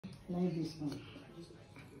Like this one.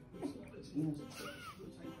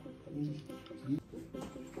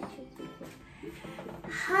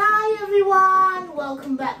 Hi everyone,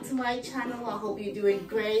 welcome back to my channel. I hope you're doing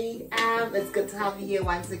great. It's good to have you here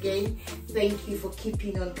once again. Thank you for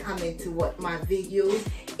keeping on coming to watch my videos.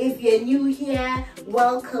 If you're new here,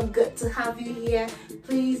 welcome, good to have you here.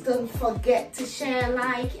 Please don't forget to share,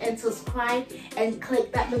 like and subscribe and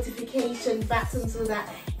click that notification button so that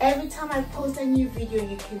every time I post a new video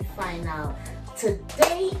you can find out.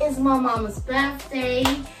 Today is my mama's birthday,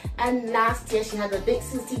 and last year she had a big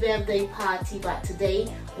 60th birthday party, but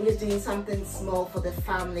today we're just doing something small for the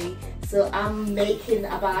family. So I'm making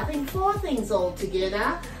about, I think, 4 things all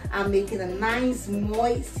together. I'm making a nice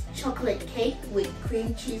moist chocolate cake with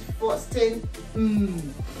cream cheese frosting.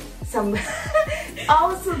 Some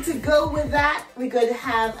also to go with that, we're going to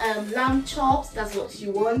have lamb chops. That's what she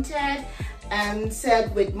wanted.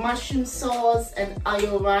 Served with mushroom sauce and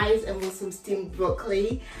oil rice and with some steamed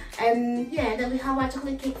broccoli. And yeah, then we have our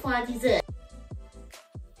chocolate cake for our dessert.